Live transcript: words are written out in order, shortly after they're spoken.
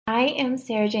I am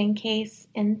Sarah Jane Case,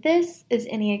 and this is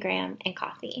Enneagram and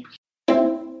Coffee.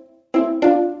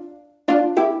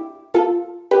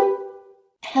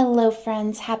 Hello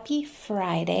friends, happy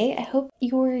Friday. I hope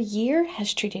your year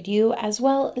has treated you as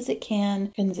well as it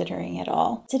can, considering it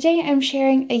all. Today I'm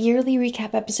sharing a yearly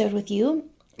recap episode with you,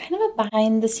 kind of a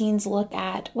behind the scenes look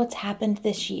at what's happened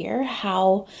this year,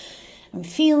 how I'm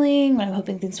feeling, what I'm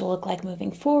hoping things will look like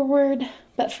moving forward.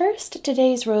 But first,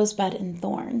 today's rosebud and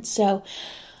thorn. So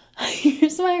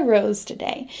here's my rose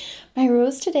today. My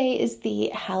rose today is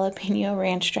the jalapeno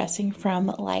ranch dressing from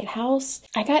Lighthouse.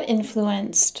 I got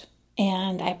influenced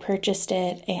and I purchased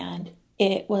it and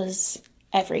it was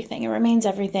everything. It remains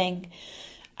everything.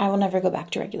 I will never go back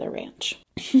to regular ranch.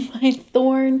 My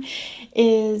thorn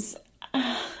is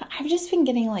I've just been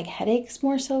getting like headaches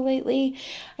more so lately.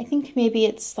 I think maybe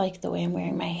it's like the way I'm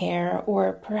wearing my hair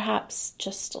or perhaps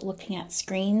just looking at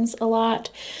screens a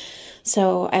lot.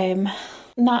 So I'm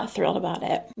not thrilled about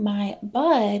it. My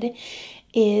bud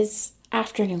is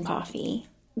afternoon coffee.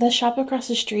 The shop across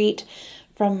the street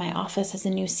from my office has a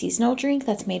new seasonal drink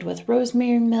that's made with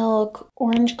rosemary milk,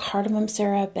 orange cardamom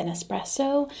syrup, and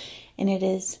espresso. And it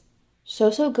is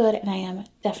so good, and I am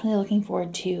definitely looking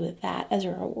forward to that as a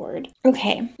reward.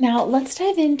 Okay, now let's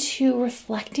dive into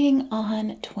reflecting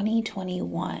on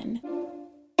 2021.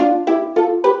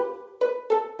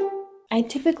 I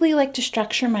typically like to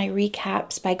structure my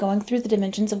recaps by going through the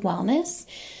dimensions of wellness.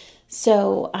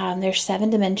 So there's 7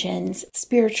 dimensions: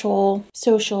 spiritual,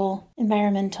 social,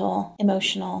 environmental,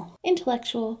 emotional,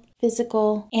 intellectual,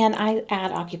 physical, and I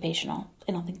add occupational.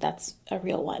 I don't think that's a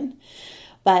real one.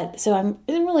 But so I'm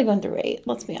really going through 8,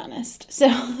 let's be honest. So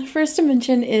the first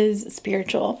dimension is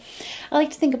spiritual. I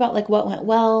like to think about like what went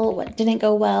well, what didn't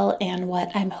go well, and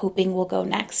what I'm hoping will go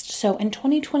next. So in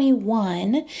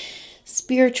 2021,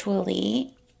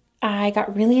 spiritually, I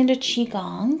got really into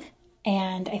Qigong,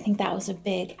 and I think that was a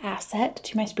big asset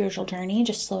to my spiritual journey,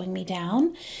 just slowing me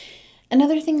down.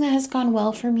 Another thing that has gone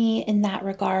well for me in that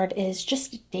regard is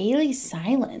just daily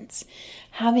silence.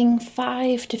 Having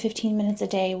 5 to 15 minutes a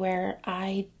day where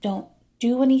I don't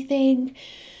do anything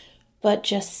but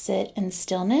just sit in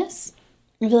stillness.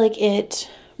 I feel like it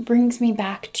brings me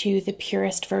back to the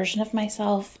purest version of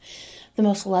myself, the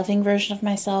most loving version of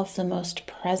myself, the most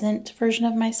present version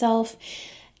of myself,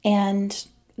 and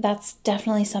that's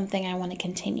definitely something I want to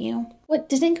continue. What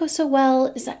didn't go so well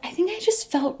is that I think I just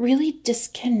felt really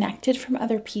disconnected from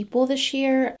other people this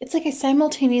year. It's like I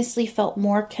simultaneously felt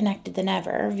more connected than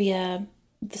ever via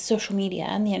the social media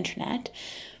and the internet,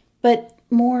 but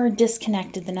more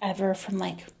disconnected than ever from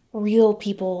like real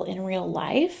people in real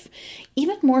life,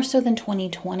 even more so than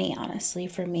 2020, honestly,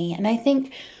 for me. And I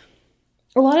think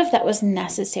a lot of that was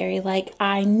necessary. Like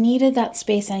I needed that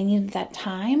space, I needed that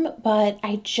time, but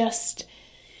I just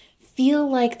feel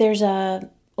like there's a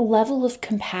level of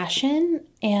compassion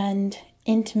and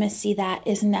intimacy that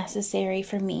is necessary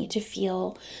for me to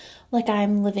feel like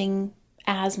I'm living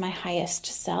as my highest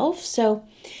self. So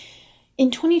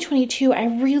in 2022, I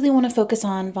really want to focus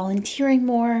on volunteering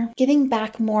more, giving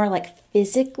back more like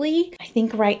physically. I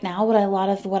think right now a lot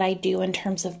of what I do in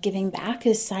terms of giving back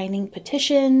is signing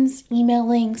petitions,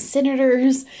 emailing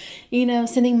senators,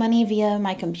 sending money via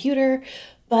my computer.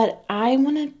 But I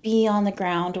want to be on the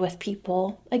ground with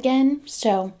people again,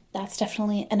 so that's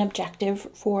definitely an objective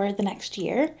for the next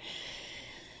year.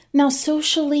 Now,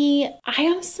 socially, I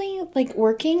honestly like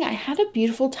working. I had a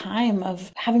beautiful time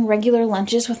of having regular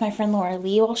lunches with my friend Laura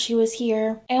Lee while she was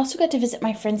here. I also got to visit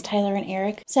my friends Tyler and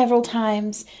Eric several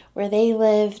times where they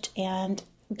lived, and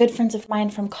good friends of mine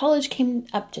from college came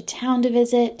up to town to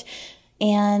visit.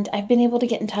 And I've been able to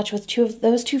get in touch with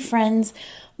those two friends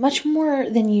much more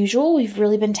than usual. We've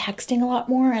really been texting a lot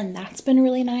more, and that's been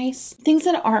really nice. Things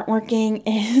that aren't working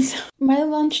is my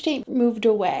lunch date moved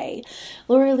away.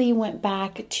 Laura Lee went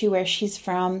back to where she's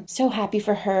from. So happy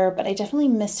for her, but I definitely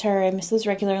miss her. I miss those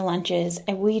regular lunches.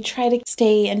 And we try to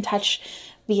stay in touch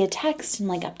via text and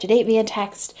like up to date via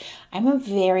text. I'm a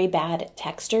very bad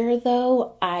texter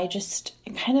though. I just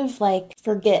kind of like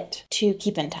forget to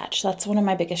keep in touch. That's one of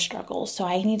my biggest struggles. So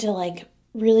I need to like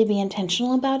really be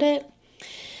intentional about it.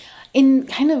 In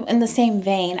the same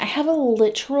vein, I have a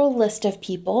literal list of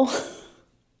people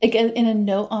again in a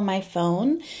note on my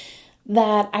phone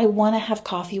that I want to have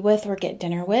coffee with or get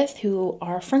dinner with, who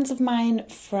are friends of mine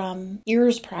from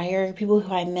years prior, people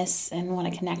who I miss and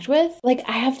want to connect with. Like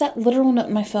I have that literal note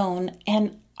in my phone,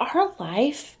 and our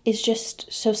life is just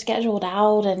so scheduled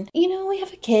out, and we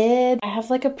have a kid. I have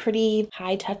like a pretty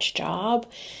high touch job.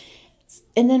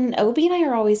 And then Obi and I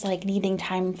are always like needing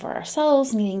time for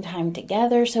ourselves, needing time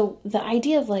together. So the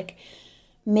idea of like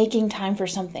making time for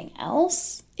something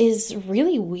else is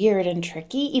really weird and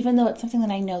tricky, even though it's something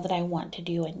that I know that I want to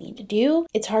do and need to do.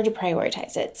 It's hard to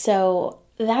prioritize it. So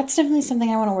that's definitely something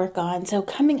I want to work on. So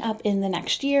coming up in the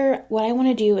next year, what I want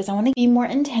to do is I want to be more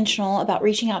intentional about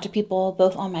reaching out to people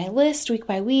both on my list week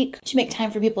by week to make time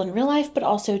for people in real life, but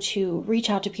also to reach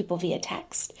out to people via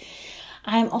text.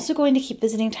 I'm also going to keep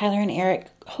visiting Tyler and Eric,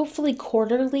 hopefully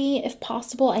quarterly if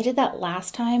possible. I did that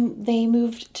last time they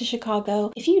moved to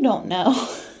Chicago. If you don't know,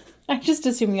 I just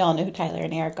assume you all know who Tyler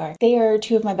and Eric are. They are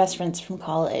two of my best friends from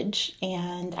college,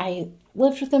 and I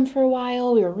lived with them for a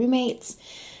while. We were roommates.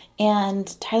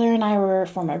 And Tyler and I were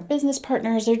former business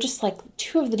partners. They're just like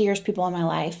two of the dearest people in my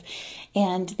life.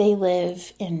 And they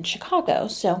live in Chicago.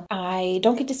 So I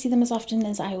don't get to see them as often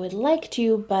as I would like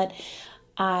to, but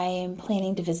I'm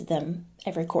planning to visit them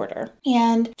every quarter.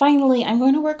 And finally, I'm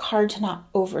going to work hard to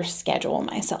not overschedule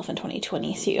myself in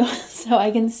 2022 so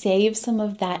I can save some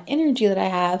of that energy that I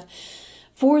have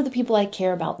for the people I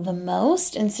care about the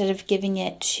most instead of giving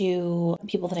it to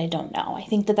people that I don't know. I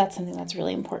think that that's something that's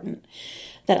really important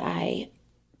that I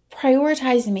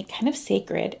prioritize and make kind of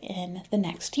sacred in the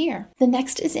next year. The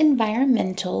next is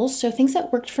environmental. So things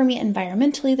that worked for me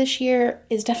environmentally this year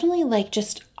is definitely like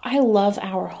just, I love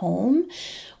our home.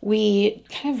 We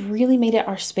kind of really made it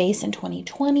our space in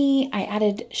 2020. I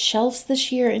added shelves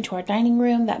this year into our dining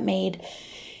room that made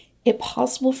it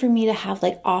possible for me to have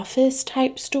like office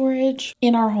type storage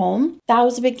in our home. That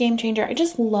was a big game changer. I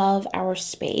just love our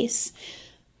space,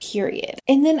 period.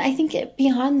 And then I think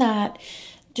beyond that,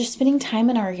 just spending time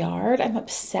in our yard. I'm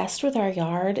obsessed with our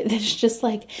yard. It's just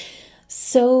like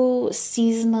so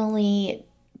seasonally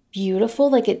beautiful.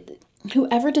 Like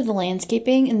whoever did the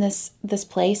landscaping in this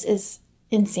place is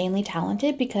insanely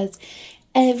talented because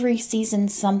every season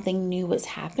something new was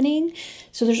happening.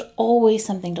 So there's always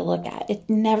something to look at. It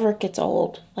never gets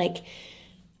old. Like,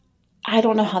 I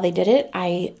don't know how they did it.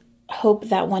 I hope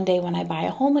that one day when I buy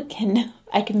a home,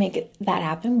 I can make that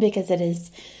happen because it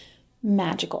is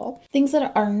magical. Things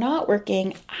that are not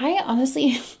working, I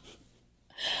honestly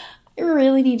I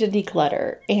really need to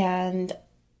declutter and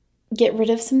get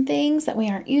rid of some things that we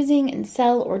aren't using and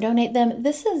sell or donate them.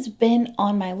 This has been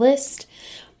on my list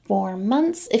for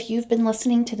months. If you've been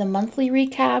listening to the monthly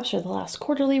recaps or the last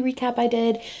quarterly recap I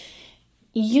did,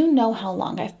 you know how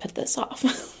long I've put this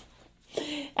off.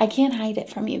 I can't hide it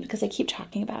from you because I keep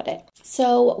talking about it.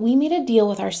 So we made a deal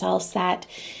with ourselves that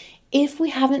if we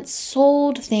haven't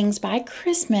sold things by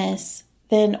Christmas,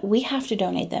 then we have to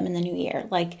donate them in the new year.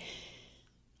 Like,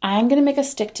 I'm going to make a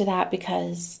stick to that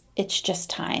because it's just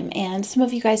time. And some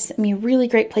of you guys sent me really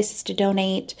great places to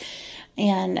donate,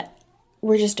 and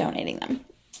we're just donating them.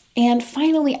 And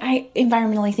finally,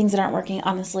 environmentally, things that aren't working,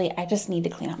 honestly, I just need to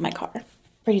clean up my car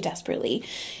pretty desperately.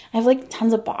 I have like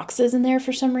tons of boxes in there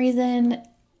for some reason.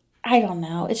 I don't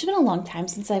know. It's been a long time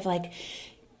since I've like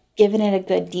given it a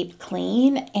good deep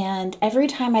clean. And every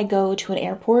time I go to an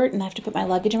airport and I have to put my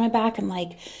luggage in my back, I'm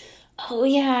like, oh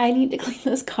yeah, I need to clean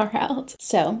this car out.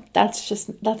 So that's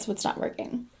what's not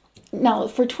working. Now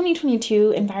for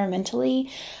 2022,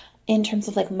 environmentally, in terms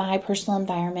of like my personal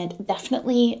environment,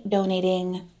 definitely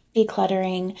donating,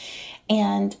 decluttering,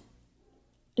 and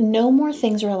no more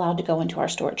things are allowed to go into our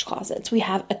storage closets. We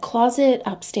have a closet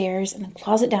upstairs and a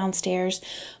closet downstairs.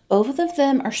 Both of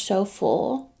them are so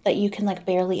full that you can like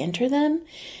barely enter them.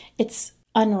 It's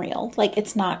unreal. Like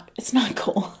it's not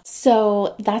cool.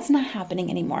 So that's not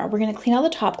happening anymore. We're going to clean out the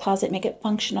top closet, make it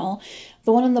functional.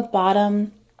 The one on the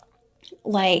bottom,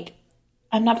 like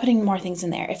I'm not putting more things in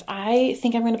there. If I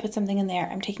think I'm going to put something in there,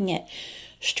 I'm taking it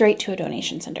straight to a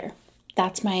donation center.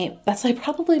 That's like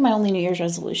probably my only New Year's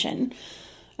resolution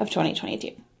of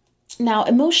 2022. Now,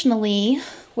 emotionally,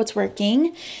 what's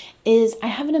working is I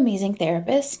have an amazing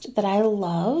therapist that I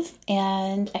love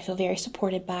and I feel very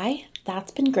supported by.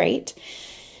 That's been great.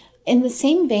 In the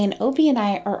same vein, Obi and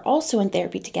I are also in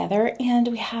therapy together, and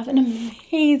we have an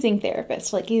amazing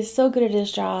therapist. Like, he's so good at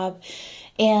his job,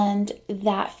 and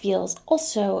that feels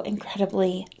also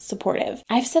incredibly supportive.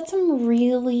 I've set some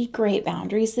really great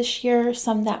boundaries this year,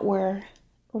 some that were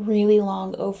really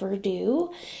long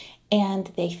overdue,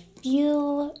 and they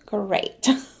feel great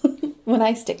when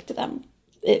I stick to them.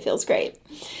 It feels great.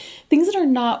 Things that are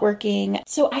not working.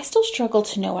 So I still struggle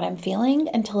to know what I'm feeling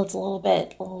until it's a little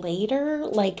bit later.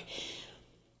 Like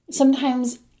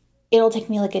sometimes it'll take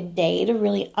me like a day to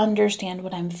really understand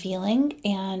what I'm feeling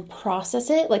and process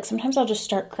it. Like sometimes I'll just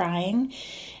start crying,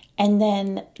 and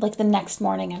then like the next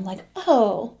morning I'm like,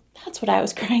 oh, that's what I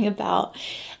was crying about.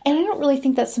 And I don't really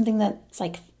think that's something that's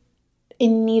like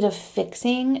in need of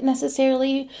fixing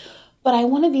necessarily, but I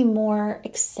want to be more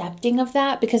accepting of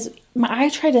that because I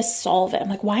try to solve it. I'm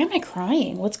like, why am I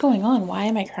crying? What's going on? Why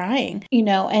am I crying?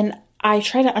 And I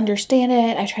try to understand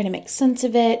it. I try to make sense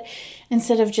of it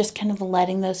instead of just kind of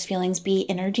letting those feelings be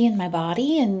energy in my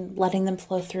body and letting them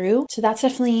flow through. So that's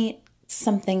definitely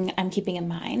something I'm keeping in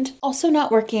mind. Also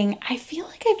not working, I feel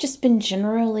like I've just been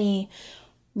generally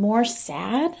more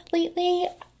sad lately.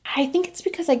 I think it's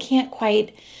because I can't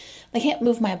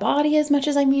move my body as much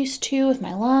as I'm used to with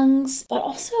my lungs, but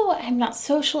also I'm not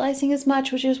socializing as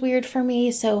much, which is weird for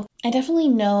me. So I definitely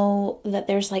know that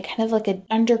there's like kind of like an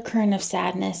undercurrent of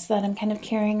sadness that I'm kind of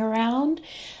carrying around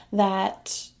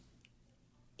that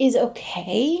is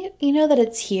okay, that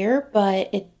it's here,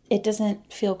 but it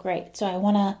doesn't feel great. So I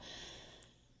want to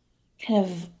kind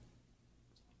of,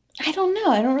 I don't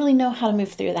know. I don't really know how to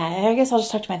move through that. I guess I'll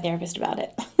just talk to my therapist about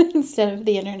it instead of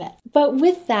the internet. But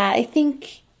with that, I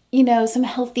think, some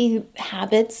healthy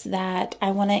habits that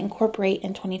I want to incorporate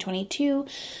in 2022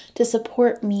 to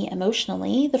support me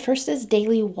emotionally. The first is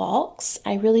daily walks.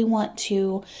 I really want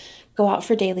to go out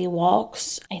for daily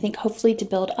walks. I think hopefully to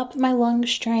build up my lung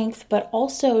strength, but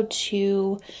also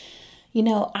to,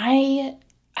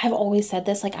 I've always said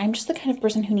this, like I'm just the kind of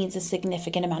person who needs a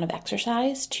significant amount of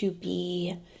exercise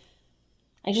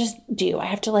I just do. I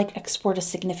have to like export a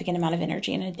significant amount of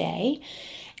energy in a day.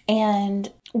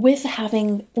 And with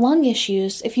having lung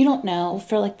issues, if you don't know,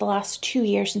 for like the last 2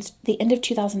 years, since the end of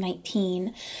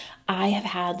 2019, I have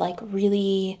had like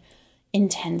really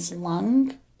intense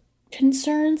lung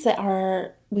concerns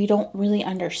that we don't really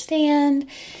understand.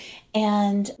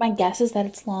 And my guess is that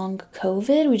it's long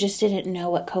COVID. We just didn't know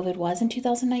what COVID was in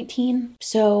 2019.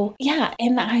 So yeah,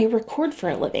 and I record for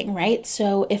a living, right?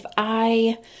 So if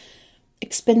I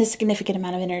expend a significant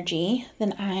amount of energy,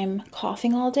 then I'm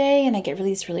coughing all day and I get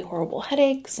these really horrible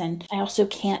headaches. And I also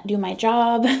can't do my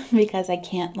job because I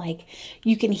can't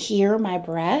you can hear my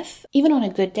breath. Even on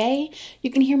a good day, you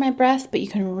can hear my breath, but you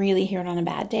can really hear it on a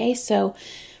bad day. So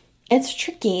it's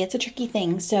tricky. It's a tricky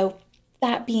thing. So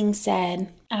that being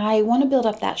said, I want to build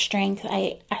up that strength.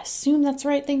 I assume that's the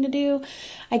right thing to do.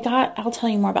 I'll tell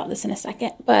you more about this in a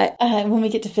second, but when we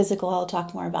get to physical, I'll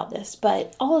talk more about this.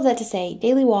 But all of that to say,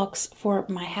 daily walks for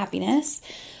my happiness.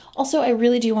 Also, I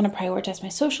really do want to prioritize my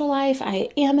social life. I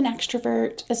am an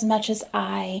extrovert as much as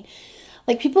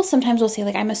people sometimes will say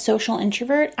I'm a social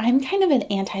introvert. I'm kind of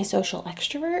an antisocial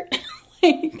extrovert.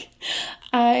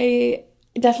 I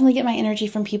definitely get my energy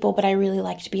from people, but I really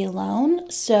like to be alone.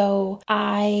 So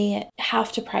I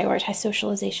have to prioritize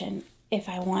socialization if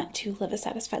I want to live a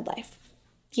satisfied life,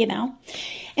 And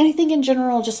I think in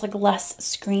general, just less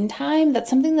screen time. That's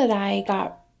something that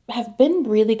have been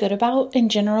really good about in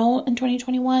general in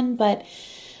 2021, but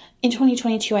in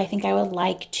 2022, I think I would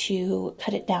like to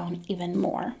cut it down even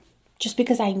more, just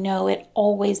because I know it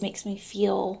always makes me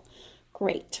feel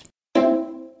great.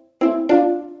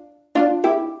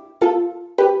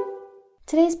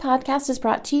 Today's podcast is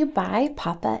brought to you by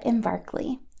Papa and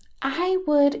Barkley. I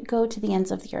would go to the ends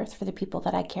of the earth for the people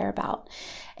that I care about.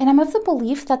 And I'm of the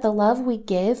belief that the love we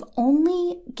give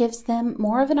only gives them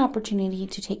more of an opportunity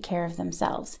to take care of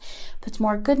themselves, puts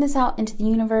more goodness out into the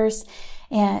universe.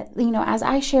 And, as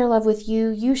I share love with you,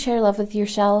 you share love with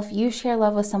yourself, you share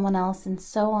love with someone else, and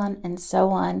so on and so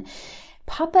on.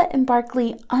 Papa and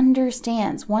Barkley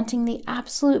understands wanting the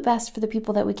absolute best for the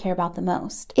people that we care about the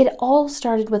most. It all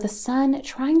started with a son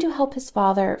trying to help his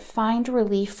father find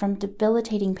relief from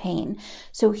debilitating pain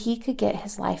so he could get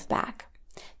his life back.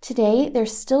 Today, they're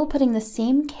still putting the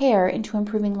same care into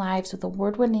improving lives with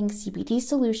award-winning CBD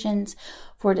solutions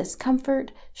for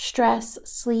discomfort, stress,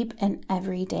 sleep, and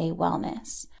everyday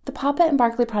wellness. The Papa and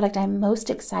Barkley product I'm most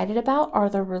excited about are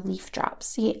the Relief Drops.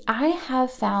 See, I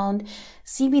have found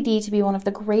CBD to be one of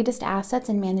the greatest assets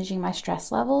in managing my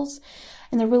stress levels,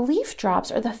 and the Relief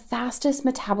Drops are the fastest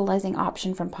metabolizing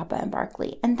option from Papa and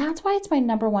Barkley, and that's why it's my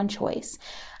number one choice.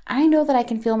 I know that I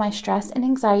can feel my stress and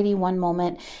anxiety one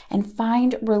moment and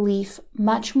find relief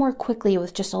much more quickly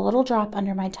with just a little drop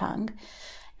under my tongue.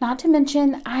 Not to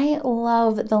mention, I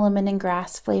love the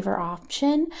lemongrass flavor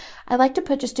option. I like to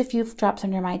put just a few drops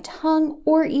under my tongue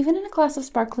or even in a glass of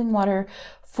sparkling water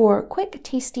for quick,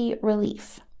 tasty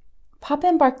relief. Papa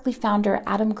and Barkley founder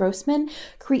Adam Grossman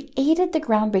created the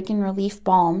groundbreaking relief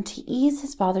balm to ease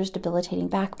his father's debilitating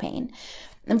back pain.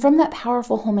 And from that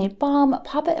powerful homemade balm,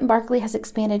 Papa and Barkley has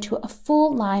expanded to a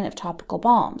full line of topical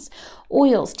balms,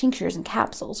 oils, tinctures, and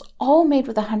capsules, all made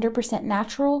with 100%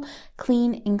 natural,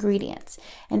 clean ingredients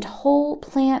and whole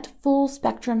plant full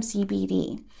spectrum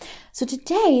CBD. So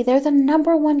today, they're the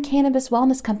number one cannabis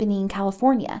wellness company in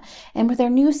California, and with their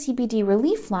new CBD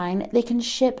relief line, they can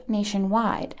ship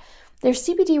nationwide. Their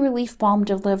CBD Relief Balm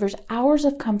delivers hours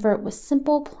of comfort with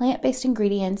simple plant-based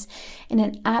ingredients in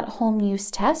an at-home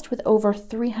use test with over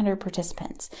 300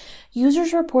 participants.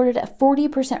 Users reported a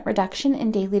 40% reduction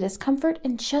in daily discomfort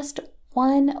in just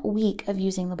 1 week of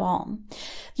using the balm.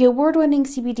 The award-winning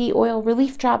CBD oil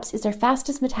relief drops is their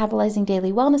fastest metabolizing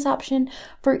daily wellness option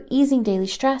for easing daily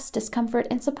stress, discomfort,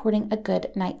 and supporting a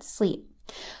good night's sleep.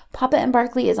 Papa &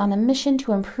 Barkley is on a mission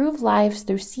to improve lives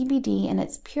through CBD in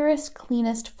its purest,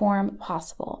 cleanest form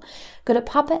possible. Go to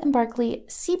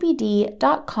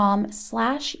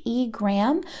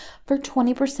papaandbarkleycbd.com/egram for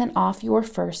 20% off your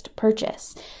first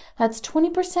purchase. That's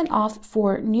 20% off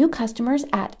for new customers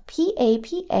at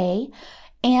PAPA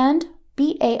and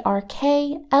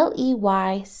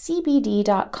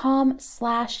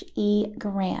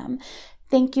BARKLEYCBD.com/egram.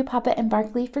 Thank you, Papa &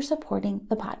 Barkley, for supporting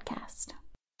the podcast.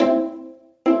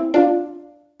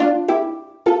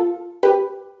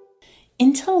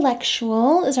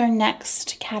 Intellectual is our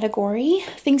next category.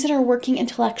 Things that are working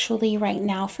intellectually right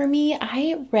now for me.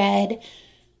 I read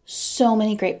so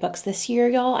many great books this year,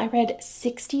 y'all. I read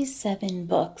 67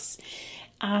 books.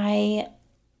 I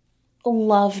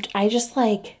just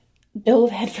dove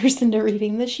headfirst into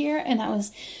reading this year, and that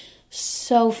was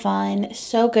so fun,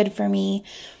 so good for me.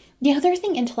 The other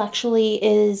thing intellectually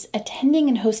is attending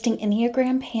and hosting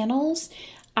Enneagram panels.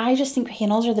 I just think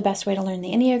panels are the best way to learn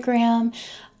the Enneagram.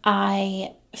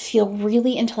 I feel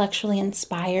really intellectually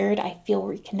inspired. I feel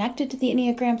reconnected to the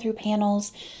Enneagram through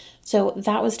panels. So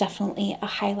that was definitely a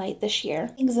highlight this year.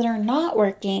 Things that are not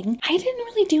working. I didn't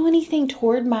really do anything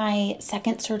toward my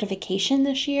second certification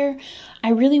this year. I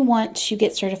really want to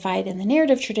get certified in the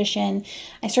narrative tradition.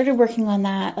 I started working on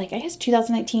that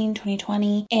 2019,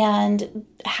 2020, and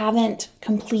haven't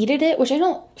completed it, which I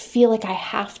don't feel like I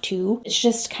have to. It's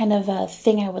just kind of a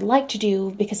thing I would like to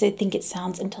do because I think it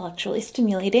sounds intellectually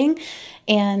stimulating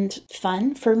and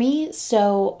fun for me.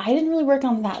 So I didn't really work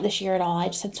on that this year at all. I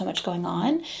just had so much going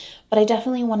on, but I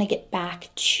definitely want to get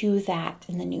back to that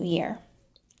in the new year.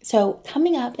 So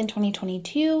coming up in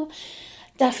 2022,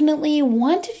 definitely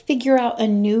want to figure out a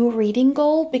new reading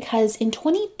goal, because in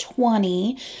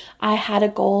 2020, I had a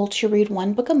goal to read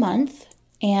 1 book a month,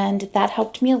 and that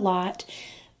helped me a lot.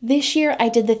 This year, I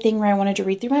did the thing where I wanted to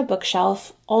read through my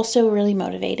bookshelf, also really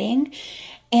motivating.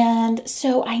 And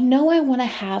so I know I want to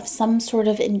have some sort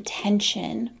of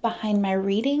intention behind my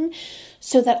reading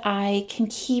so that I can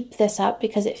keep this up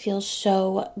because it feels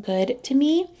so good to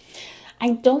me. I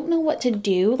don't know what to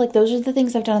do. Those are the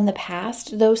things I've done in the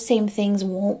past. Those same things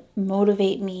won't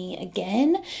motivate me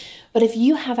again. But if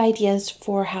you have ideas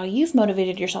for how you've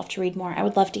motivated yourself to read more, I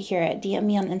would love to hear it. DM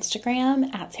me on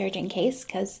Instagram at Sarah Jane Case,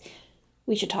 because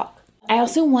we should talk. I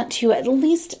also want to at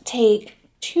least take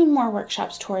 2 more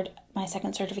workshops toward my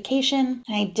second certification.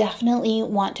 And I definitely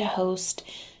want to host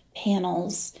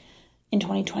panels in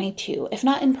 2022. If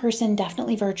not in person,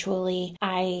 definitely virtually.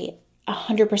 I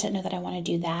 100% know that I want to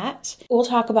do that. We'll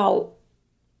talk about,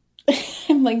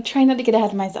 I'm trying not to get ahead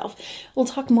of myself. We'll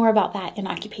talk more about that in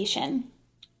occupation.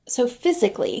 So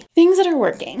physically, things that are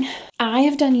working. I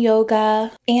have done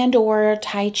yoga and or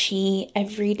Tai Chi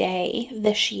every day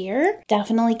this year.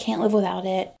 Definitely can't live without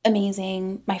it.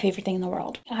 Amazing. My favorite thing in the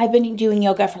world. I've been doing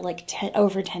yoga for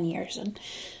over 10 years and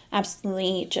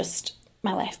absolutely just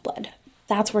my lifeblood.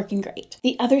 That's working great.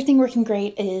 The other thing working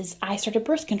great is I started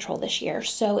birth control this year.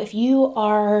 So if you've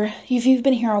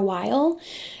been here a while,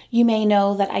 you may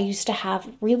know that I used to have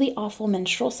really awful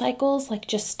menstrual cycles,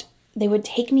 they would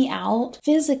take me out.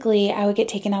 Physically, I would get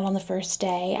taken out on the first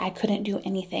day. I couldn't do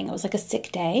anything. It was like a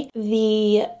sick day.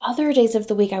 The other days of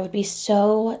the week, I would be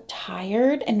so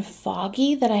tired and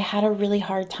foggy that I had a really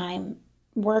hard time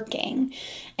working.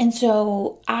 And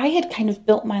so I had kind of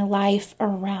built my life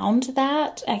around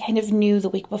that. I kind of knew the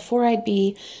week before I'd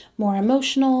be more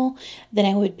emotional, then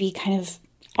I would be kind of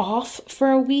off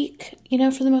for a week,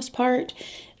 for the most part.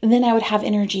 And then I would have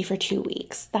energy for 2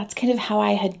 weeks. That's kind of how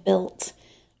I had built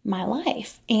my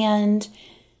life. And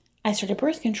I started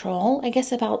birth control, I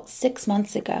guess about 6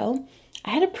 months ago.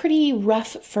 I had a pretty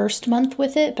rough first month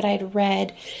with it, but I'd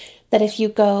read that if you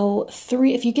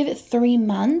give it 3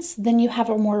 months, then you have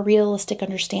a more realistic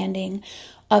understanding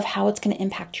of how it's going to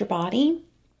impact your body.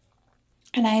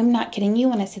 And I am not kidding you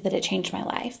when I say that it changed my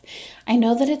life. I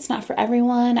know that it's not for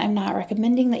everyone. I'm not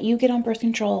recommending that you get on birth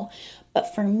control,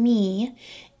 but for me,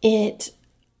 it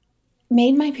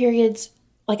made my periods,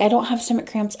 I don't have stomach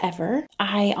cramps ever.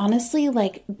 I honestly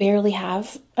barely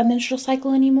have a menstrual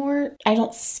cycle anymore. I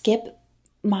don't skip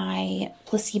my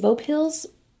placebo pills.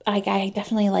 I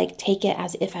definitely take it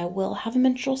as if I will have a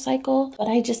menstrual cycle, but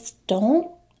I just don't.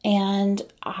 And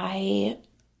I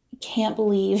can't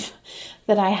believe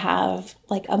that I have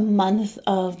like a month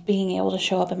of being able to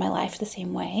show up in my life the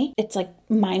same way. It's like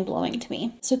mind blowing to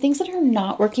me. So things that are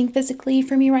not working physically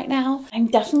for me right now, I'm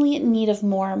definitely in need of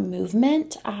more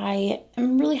movement. I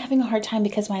am really having a hard time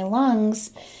because my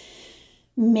lungs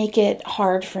make it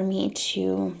hard for me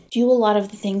to do a lot of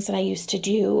the things that I used to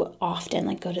do often,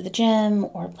 like go to the gym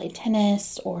or play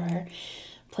tennis or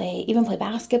play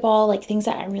basketball, like things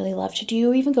that I really love to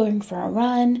do, even going for a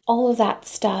run. All of that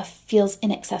stuff feels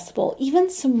inaccessible. Even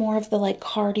some more of the like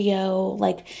cardio,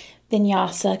 like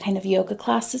vinyasa kind of yoga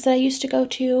classes that I used to go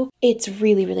to, it's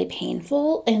really, really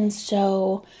painful. And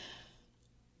so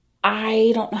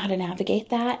I don't know how to navigate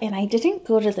that. And I didn't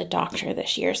go to the doctor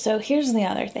this year. So here's the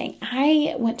other thing.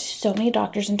 I went to so many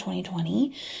doctors in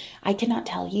 2020. I cannot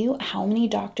tell you how many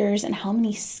doctors and how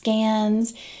many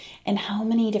scans and how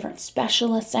many different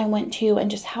specialists I went to, and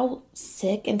just how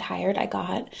sick and tired I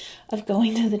got of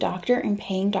going to the doctor and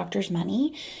paying doctors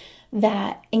money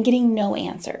and getting no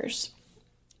answers.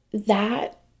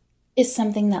 That is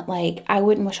something that like I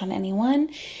wouldn't wish on anyone,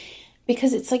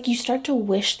 because it's like you start to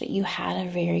wish that you had a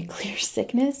very clear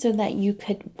sickness so that you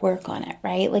could work on it,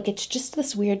 right? Like it's just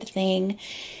this weird thing.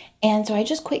 And so I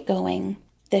just quit going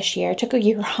this year. I took a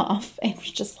year off and was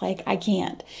just like, I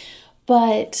can't.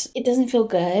 But it doesn't feel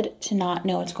good to not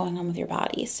know what's going on with your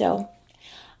body. So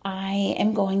I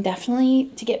am going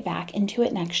definitely to get back into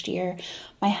it next year.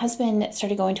 My husband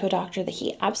started going to a doctor that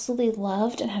he absolutely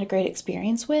loved and had a great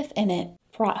experience with, and it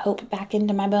brought hope back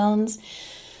into my bones.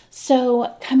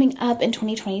 So coming up in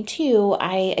 2022,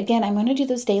 I'm going to do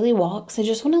those daily walks. I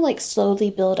just want to like slowly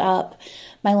build up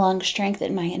my lung strength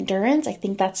and my endurance. I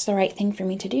think that's the right thing for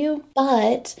me to do.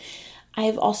 But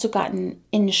I've also gotten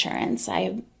insurance.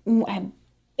 I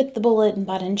bit the bullet and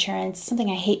bought insurance. It's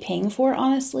something I hate paying for,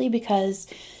 honestly, because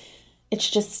it's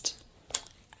just,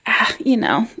 I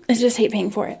just hate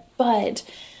paying for it. But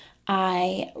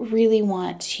I really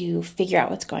want to figure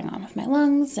out what's going on with my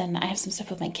lungs, and I have some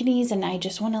stuff with my kidneys, and I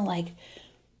just want to like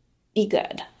be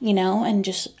good, and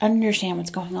just understand what's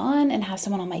going on and have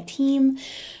someone on my team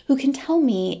who can tell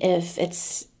me if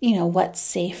it's, what's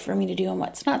safe for me to do and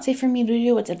what's not safe for me to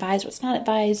do, what's advised, what's not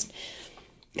advised.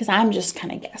 Because I'm just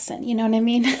kind of guessing, you know what I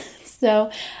mean?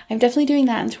 So I'm definitely doing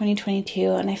that in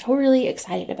 2022, and I feel really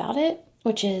excited about it,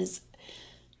 which is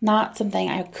not something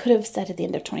I could have said at the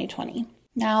end of 2020.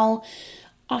 Now,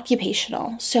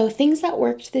 occupational. So things that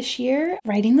worked this year,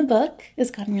 writing the book has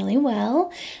gone really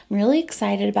well. I'm really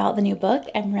excited about the new book.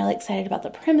 I'm really excited about the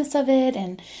premise of it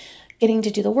and getting to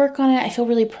do the work on it. I feel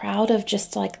really proud of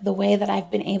just like the way that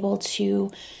I've been able to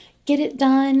get it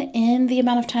done in the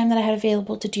amount of time that I had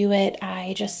available to do it.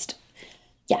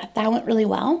 That went really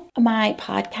well. My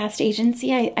podcast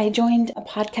agency, I joined a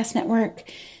podcast network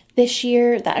this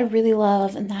year that I really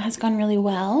love, and that has gone really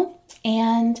well.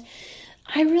 And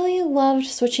I really loved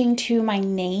switching to my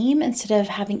name instead of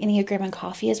having Enneagram and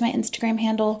Coffee as my Instagram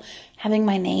handle, having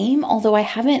my name. Although I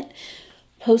haven't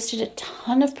posted a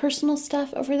ton of personal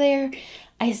stuff over there,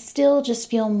 I still just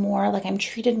feel more like I'm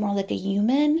treated more like a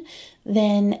human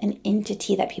than an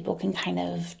entity that people can kind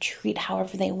of treat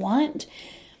however they want.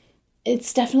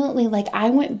 It's definitely like I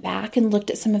went back and looked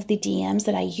at some of the DMs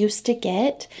that I used to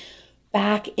get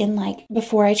back in like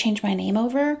before I changed my name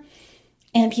over,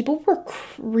 and people were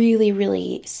really,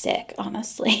 really sick,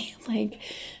 honestly, like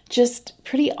just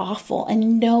pretty awful.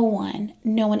 And no one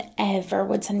ever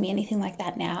would send me anything like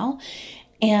that now.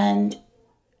 And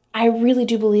I really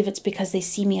do believe it's because they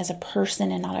see me as a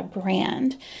person and not a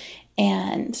brand.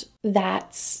 And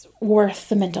that's worth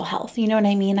the mental health. You know what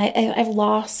I mean? I've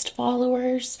lost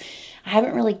followers. I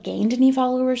haven't really gained any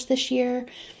followers this year.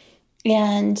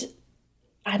 And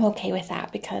I'm okay with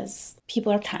that because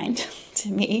people are kind to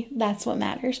me. That's what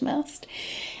matters most.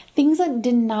 Things that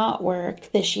did not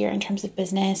work this year in terms of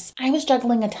business. I was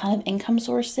juggling a ton of income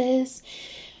sources,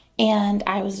 and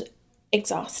I was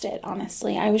exhausted,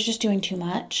 honestly. I was just doing too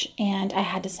much, and I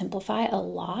had to simplify a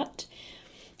lot.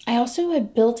 I also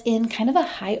had built in kind of a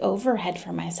high overhead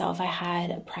for myself. I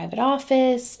had a private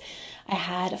office, I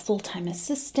had a full-time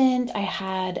assistant, I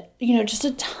had, just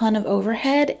a ton of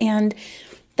overhead, and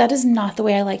that is not the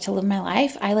way I like to live my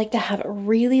life. I like to have a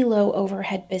really low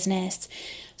overhead business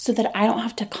so that I don't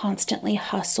have to constantly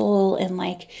hustle and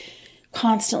like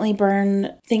constantly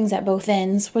burn things at both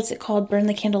ends. What's it called? Burn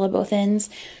the candle at both ends.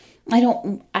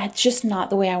 It's just not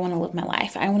the way I want to live my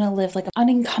life. I want to live like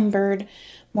unencumbered,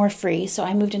 more free. So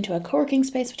I moved into a co-working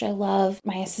space, which I love.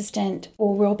 My assistant,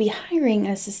 we'll be hiring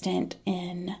an assistant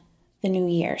in the new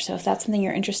year. So if that's something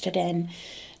you're interested in,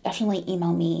 definitely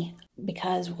email me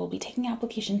because we'll be taking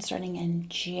applications starting in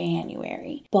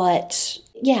January. But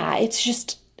yeah, it's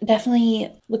just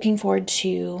definitely looking forward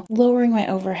to lowering my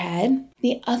overhead.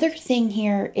 The other thing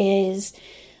here is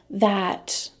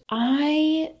that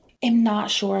I am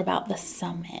not sure about the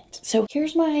summit. So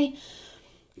here's my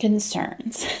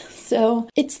concerns. So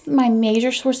it's my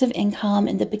major source of income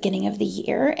in the beginning of the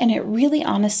year, and it really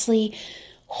honestly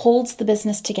holds the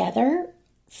business together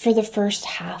for the first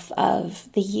half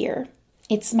of the year.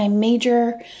 It's my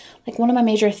major, like one of my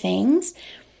major things.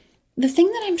 The thing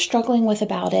that I'm struggling with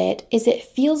about it is it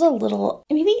feels a little,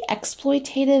 maybe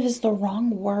exploitative is the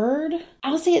wrong word.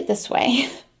 I'll say it this way.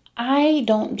 I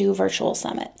don't do virtual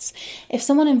summits. If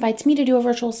someone invites me to do a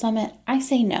virtual summit, I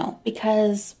say no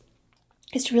because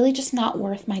it's really just not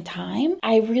worth my time.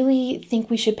 I really think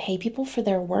we should pay people for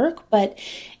their work, but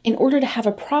in order to have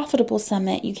a profitable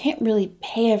summit, you can't really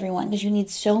pay everyone because you need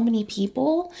so many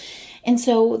people. And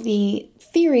so the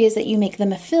theory is that you make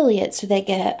them affiliates so they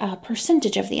get a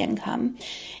percentage of the income.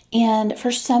 And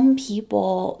for some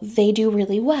people, they do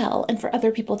really well, and for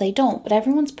other people, they don't. But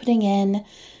everyone's putting in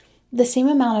the same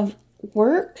amount of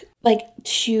work, like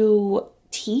to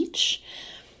teach.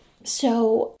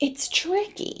 So it's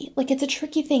tricky. Like it's a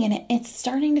tricky thing, and it's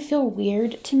starting to feel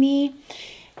weird to me.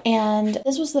 And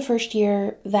this was the first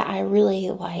year that I really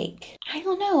I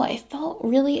don't know, I felt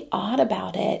really odd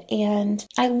about it. And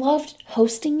I loved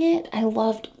hosting it. I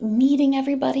loved meeting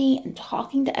everybody and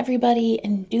talking to everybody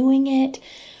and doing it.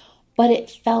 But it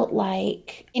felt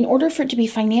like in order for it to be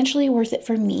financially worth it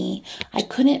for me, I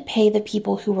couldn't pay the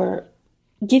people who were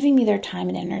giving me their time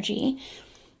and energy.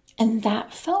 And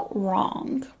that felt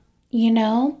wrong, you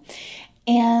know?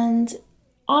 And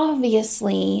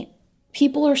obviously,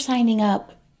 people are signing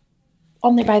up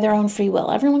by their own free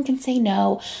will. Everyone can say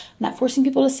no. I'm not forcing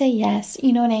people to say yes,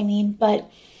 you know what I mean?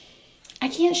 But I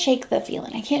can't shake the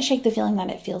feeling. I can't shake the feeling that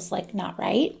it feels like not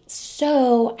right.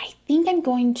 So I think I'm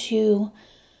going to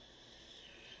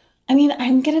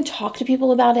talk to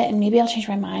people about it and maybe I'll change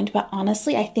my mind. But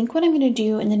honestly, I think what I'm going to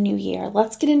do in the new year,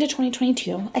 let's get into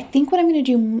 2022. I think what I'm going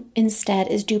to do instead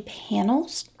is do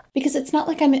panels. Because it's not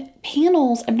like I'm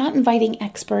not inviting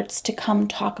experts to come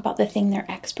talk about the thing they're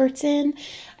experts in.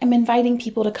 I'm inviting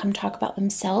people to come talk about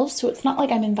themselves. So it's not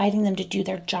like I'm inviting them to do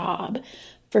their job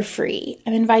for free.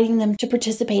 I'm inviting them to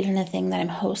participate in a thing that I'm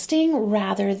hosting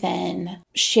rather than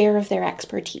share of their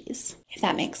expertise, if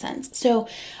that makes sense. So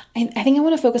I think I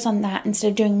want to focus on that.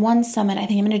 Instead of doing one summit, I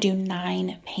think I'm going to do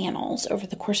 9 panels over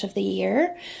the course of the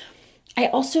year. I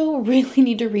also really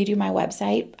need to redo my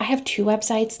website. I have 2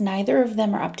 websites. Neither of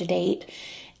them are up to date.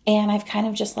 And I've kind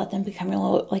of just let them become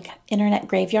little internet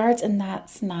graveyards, and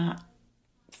that's not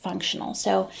functional.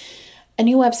 So a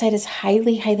new website is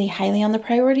highly, highly, highly on the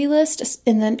priority list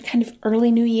in the kind of early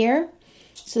new year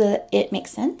so that it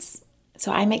makes sense.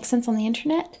 So I make sense on the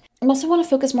internet. I also want to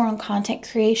focus more on content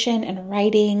creation and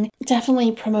writing,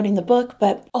 definitely promoting the book,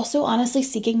 but also honestly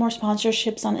seeking more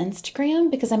sponsorships on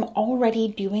Instagram because I'm already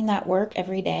doing that work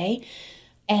every day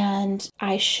and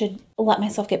I should let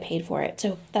myself get paid for it.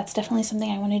 So that's definitely something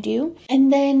I want to do.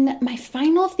 And then my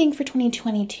final thing for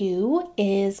 2022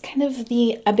 is kind of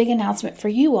a big announcement for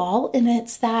you all, and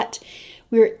it's that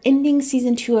we're ending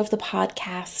season 2 of the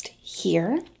podcast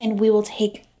here, and we will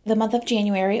take the month of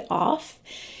January off.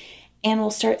 And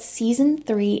we'll start season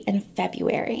 3 in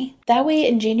February. That way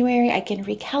in January, I can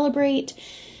recalibrate,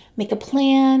 make a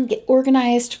plan, get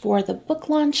organized for the book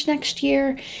launch next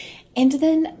year. And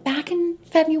then back in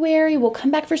February, we'll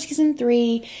come back for season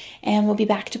 3 and we'll be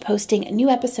back to posting a new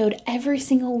episode every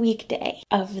single weekday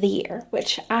of the year,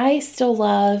 which I still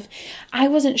love. I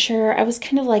wasn't sure. I was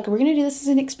kind of like, we're going to do this as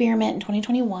an experiment in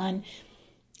 2021.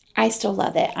 I still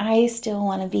love it. I still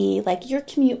want to be like your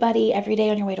commute buddy every day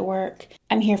on your way to work.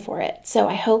 I'm here for it. So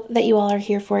I hope that you all are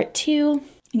here for it too,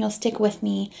 and you'll stick with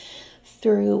me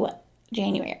through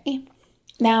January.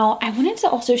 Now, I wanted to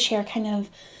also share kind of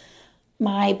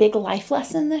my big life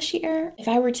lesson this year. If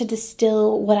I were to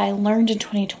distill what I learned in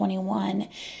 2021,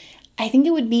 I think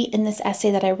it would be in this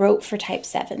essay that I wrote for Type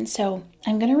 7. So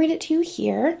I'm going to read it to you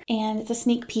here, and it's a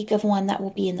sneak peek of one that will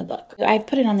be in the book. I've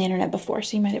put it on the internet before,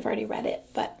 so you might have already read it,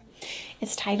 but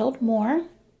it's titled More.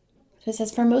 So it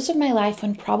says, for most of my life,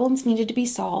 when problems needed to be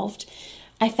solved,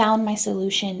 I found my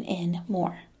solution in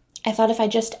more. I thought if I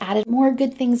just added more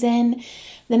good things in,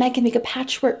 then I could make a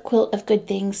patchwork quilt of good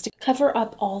things to cover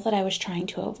up all that I was trying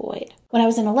to avoid. When I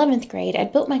was in 11th grade, I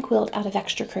built my quilt out of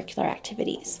extracurricular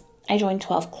activities. I joined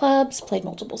 12 clubs, played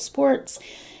multiple sports,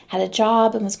 had a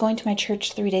job, and was going to my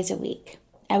church 3 days a week.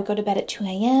 I would go to bed at 2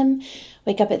 a.m.,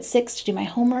 wake up at 6 to do my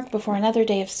homework before another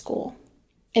day of school.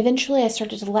 Eventually, I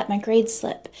started to let my grades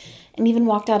slip and even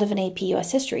walked out of an AP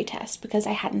US history test because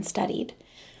I hadn't studied.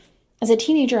 As a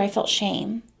teenager, I felt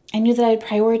shame. I knew that I had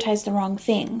prioritized the wrong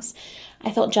things.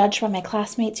 I felt judged by my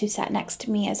classmates who sat next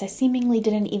to me as I seemingly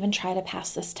didn't even try to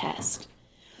pass this test.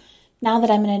 Now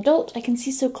that I'm an adult, I can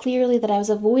see so clearly that I was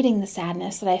avoiding the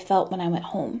sadness that I felt when I went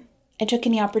home. I took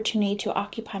any opportunity to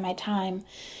occupy my time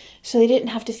so they didn't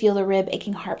have to feel the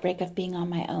rib-aching heartbreak of being on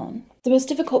my own. The most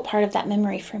difficult part of that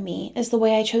memory for me is the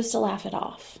way I chose to laugh it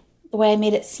off, the way I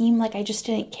made it seem like I just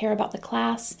didn't care about the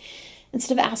class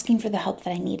instead of asking for the help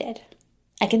that I needed.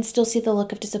 I can still see the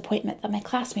look of disappointment that my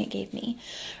classmate gave me,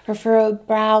 her furrowed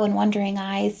brow and wondering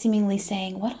eyes seemingly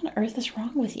saying, "What on earth is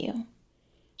wrong with you?"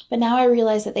 But now I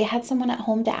realize that they had someone at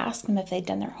home to ask them if they'd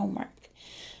done their homework,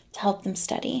 to help them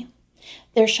study.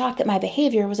 Their shock at my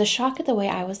behavior was a shock at the way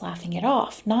I was laughing it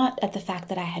off, not at the fact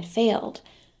that I had failed.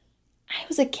 I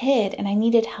was a kid and I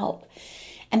needed help,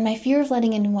 and my fear of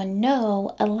letting anyone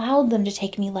know allowed them to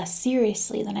take me less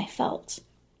seriously than I felt.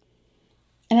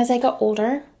 And as I got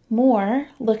older, more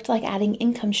looked like adding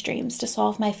income streams to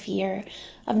solve my fear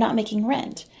of not making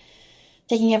rent,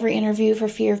 taking every interview for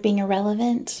fear of being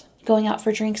irrelevant, going out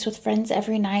for drinks with friends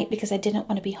every night because I didn't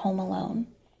want to be home alone.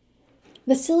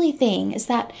 The silly thing is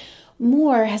that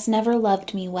more has never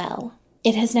loved me well.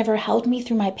 It has never held me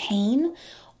through my pain,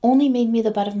 only made me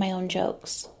the butt of my own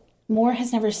jokes. More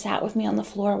has never sat with me on the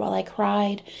floor while I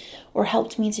cried or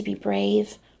helped me to be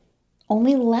brave.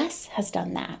 Only less has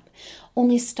done that,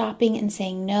 only stopping and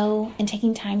saying no and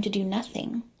taking time to do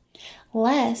nothing.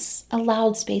 Less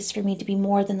allowed space for me to be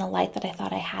more than the light that I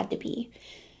thought I had to be.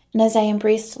 And as I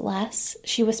embraced less,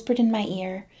 she whispered in my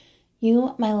ear,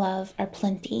 "You, my love, are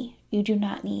plenty. You do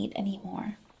not need any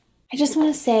more." I just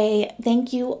want to say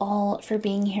thank you all for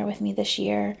being here with me this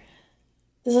year.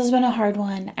 This has been a hard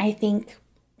one. I think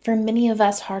for many of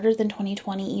us harder than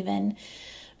 2020 even,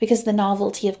 because the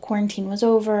novelty of quarantine was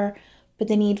over, but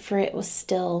the need for it was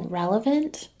still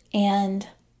relevant. And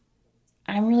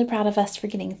I'm really proud of us for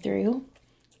getting through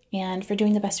and for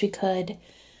doing the best we could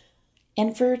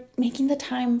and for making the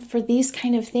time for these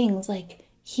kind of things like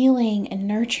healing and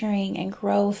nurturing and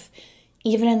growth,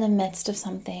 even in the midst of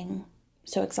something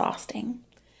so exhausting.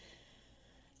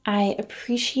 I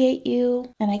appreciate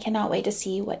you, and I cannot wait to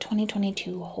see what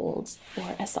 2022 holds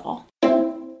for us all.